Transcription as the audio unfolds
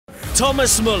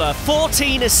Thomas Müller,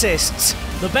 14 assists,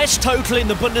 the best total in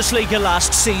the Bundesliga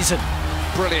last season.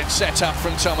 Brilliant setup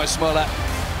from Thomas Müller.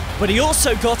 But he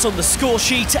also got on the score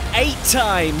sheet 8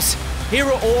 times. Here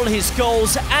are all his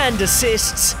goals and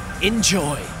assists.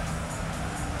 Enjoy.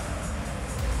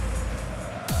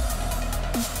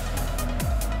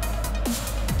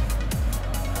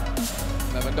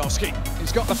 Lewandowski,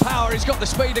 he's got the power, he's got the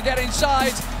speed to get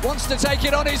inside, wants to take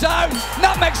it on his own,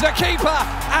 nutmegs the keeper,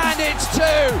 and it's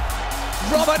 2.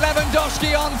 Robert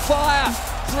Lewandowski on fire,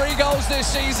 3 goals this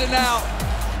season now.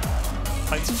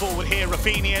 Plays forward here,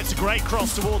 Rafinha, it's a great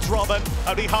cross towards Robben,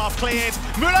 only half cleared,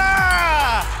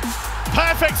 Müller!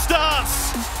 Perfect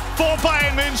starts for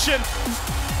Bayern München.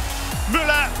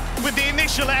 Müller with the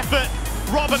initial effort,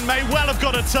 Robben may well have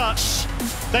got a touch.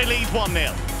 They lead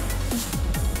 1-0.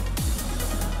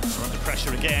 Under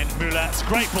pressure again, Müller, it's a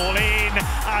great ball in,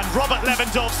 and Robert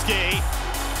Lewandowski.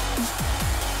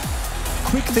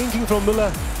 Quick thinking from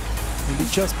Müller, and he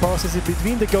just passes it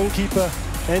between the goalkeeper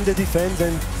and the defense,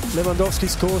 and Lewandowski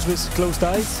scores with closed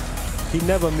eyes. He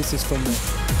never misses from there.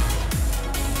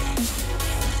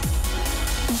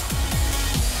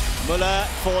 Müller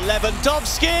for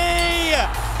Lewandowski,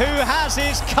 who has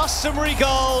his customary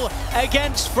goal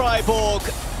against Freiburg.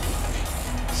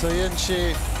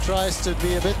 Soyuncu tries to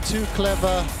be a bit too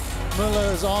clever.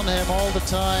 Müller is on him all the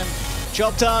time.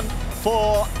 Job done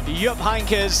for Jupp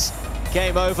Heynckes.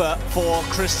 Game over for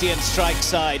Christian Streik's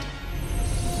side.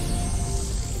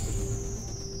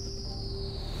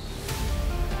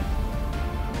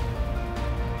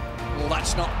 Well,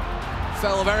 that's not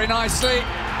fell very nicely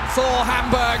for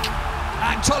Hamburg,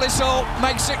 and Tolisso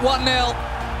makes it 1-0.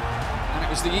 And it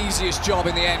was the easiest job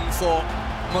in the end for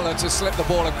Müller to slip the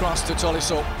ball across to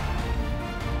Tolisso.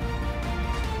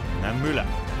 And Müller.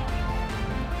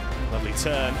 Lovely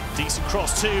turn, decent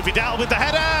cross to Vidal with the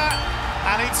header,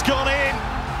 and it's gone in.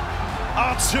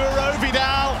 Arturo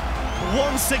Vidal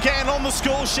once again on the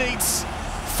score sheets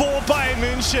for Bayern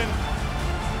München.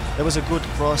 It was a good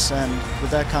cross, and with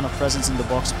that kind of presence in the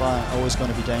box, Bayern always going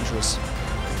to be dangerous.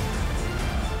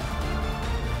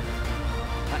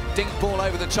 That dink ball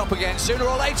over the top again, sooner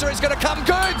or later it's going to come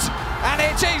good, and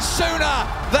it is sooner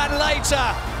than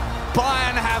later.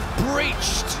 Bayern have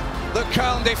breached the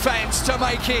Köln defence to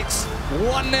make it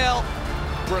 1-0.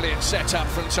 Brilliant setup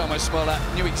from Thomas Müller.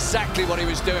 Knew exactly what he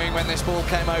was doing when this ball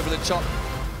came over the top.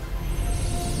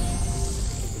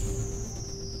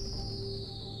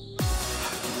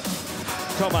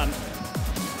 Coman.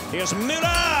 Here's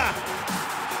Müller.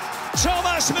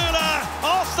 Thomas Müller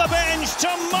off the bench to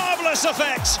marvellous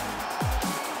effect.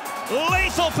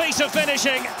 Lethal piece of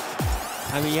finishing.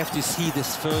 I mean, you have to see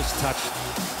this first touch.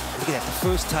 Look at that, the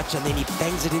first touch, and then he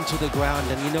bangs it into the ground,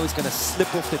 and you know he's going to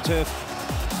slip off the turf.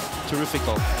 Terrific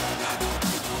goal.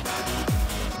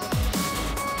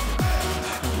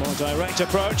 More direct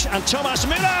approach, and Thomas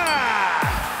Müller!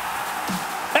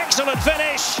 Excellent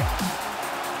finish.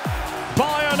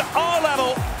 Bayern are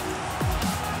level.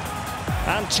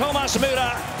 And Thomas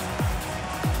Müller,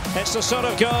 it's the sort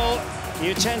of goal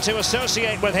you tend to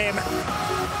associate with him.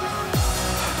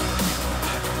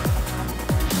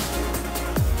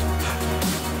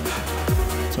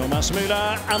 Thomas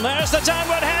Müller, and there's the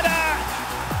downward header.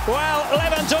 Well,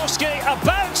 Lewandowski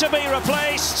about to be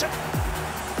replaced.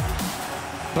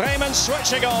 Bremen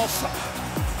switching off.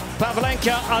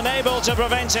 Pavlenka unable to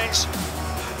prevent it.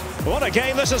 What a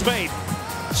game this has been.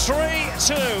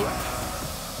 3-2.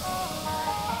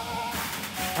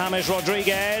 James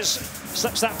Rodriguez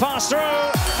slips that pass through,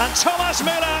 and Thomas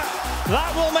Müller,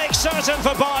 that will make certain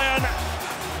for Bayern.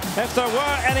 If there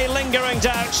were any lingering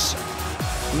doubts,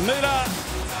 Müller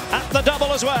at the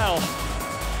double as well.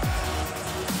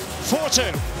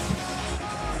 4-2.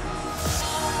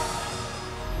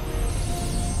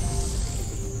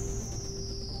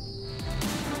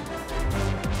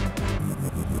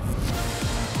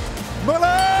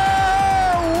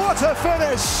 Müller! What a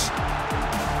finish!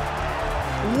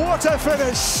 What a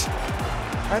finish!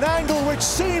 An angle which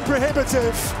seemed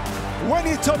prohibitive. When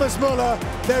you're Thomas Müller,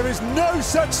 there is no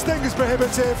such thing as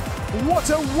prohibitive. What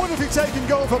a wonderfully taken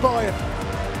goal for Bayern.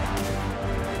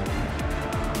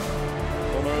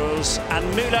 And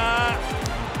Müller,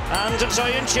 and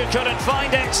Soyuncu couldn't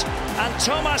find it, and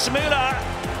Thomas Müller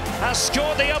has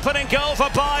scored the opening goal for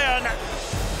Bayern.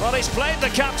 Well, he's played the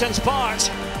captain's part.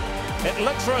 It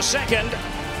looked for a second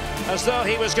as though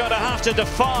he was going to have to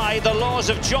defy the laws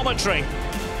of geometry.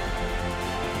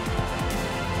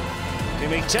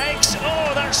 He takes,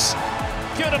 oh, that's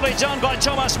beautifully done by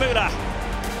Thomas Müller.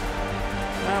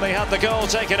 Well, he had the goal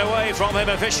taken away from him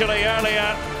officially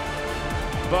earlier,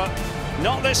 but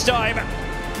not this time.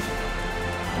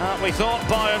 We thought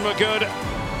Bayern were good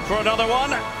for another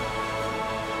one.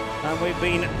 And we've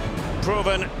been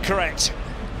proven correct.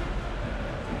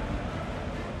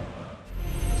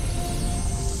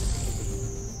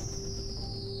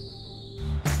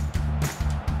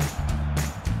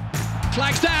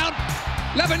 Flags down.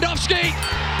 Lewandowski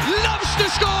loves to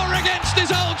score against his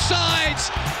old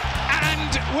sides.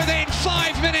 And within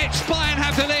 5 minutes, Bayern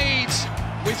have the lead.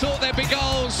 We thought there'd be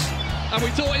goals, and we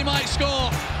thought he might score.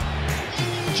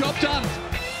 Job done.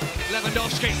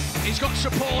 Lewandowski, he's got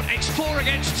support. It's 4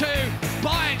 against 2.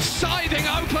 Bayern scything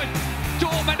open.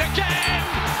 Dortmund again.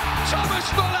 Thomas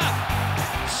Müller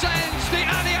sends the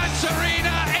Allianz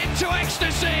Arena into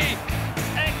ecstasy.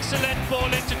 Excellent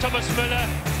ball into Thomas Müller,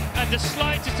 and the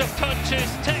slightest of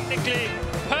touches, technically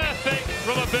perfect.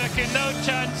 Robert Birkin, no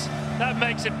chance. That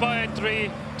makes it Bayern 3,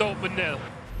 Dortmund 0.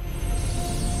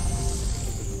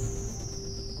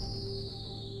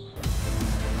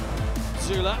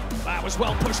 Zula, that was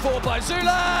well pushed forward by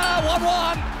Zula.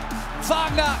 1-1.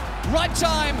 Wagner, right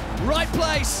time, right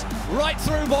place, right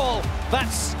through ball.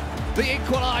 That's the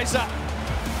equaliser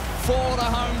for the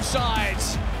home side.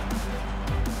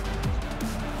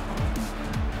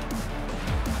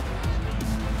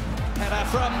 Header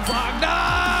from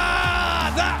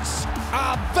Wagner. That's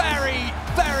a very,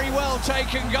 very well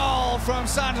taken goal from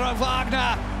Sandro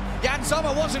Wagner. Jan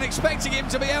Sommer wasn't expecting him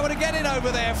to be able to get it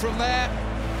over there from there.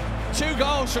 2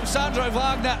 goals from Sandro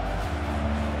Wagner.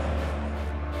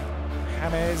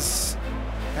 James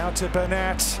out to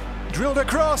Bernat, drilled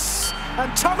across,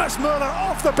 and Thomas Müller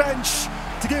off the bench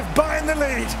to give Bayern the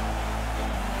lead.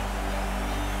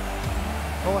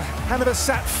 Well, Hanover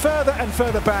sat further and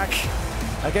further back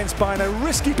against Bayern, a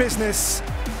risky business,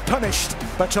 punished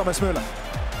by Thomas Müller.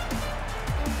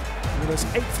 Müller's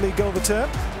 8th league goal of the term.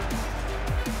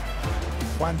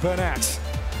 Juan Bernat,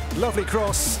 lovely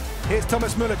cross. Here's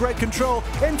Thomas Müller, great control,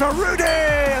 in for Rudy,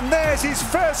 and there's his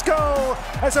first goal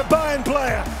as a Bayern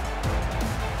player.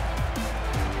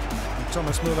 And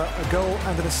Thomas Müller, a goal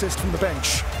and an assist from the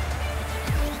bench.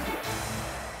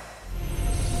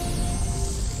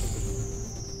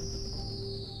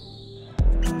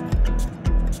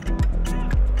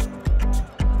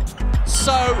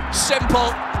 So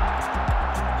simple.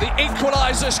 The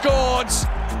equaliser scored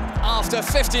after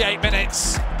 58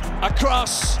 minutes. A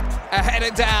cross, a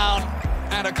header down,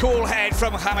 and a cool head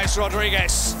from James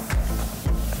Rodriguez.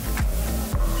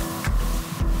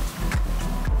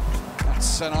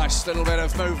 That's a nice little bit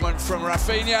of movement from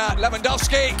Rafinha.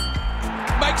 Lewandowski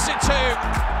makes it 2,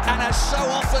 and as so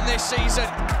often this season,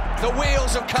 the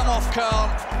wheels have come off Köln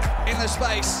in the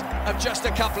space of just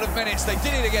a couple of minutes. They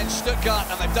did it against Stuttgart,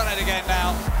 and they've done it again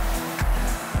now.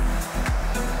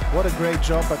 What a great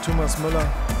job by Thomas Müller.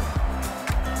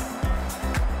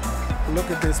 Look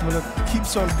at this, Müller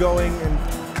keeps on going and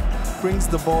brings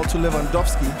the ball to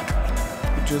Lewandowski,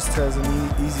 who just has an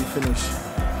easy finish.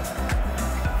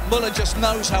 Müller just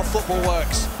knows how football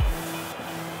works.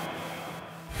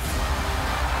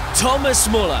 Thomas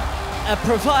Müller, a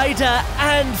provider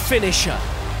and finisher,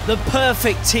 the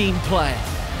perfect team player.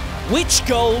 Which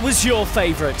goal was your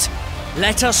favourite?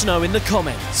 Let us know in the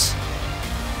comments.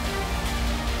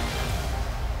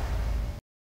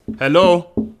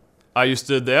 Hello, are you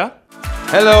still there?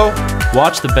 Hello!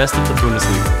 Watch the best of the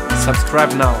Bundesliga.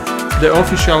 Subscribe now. The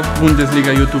official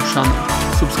Bundesliga YouTube channel.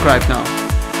 Subscribe now.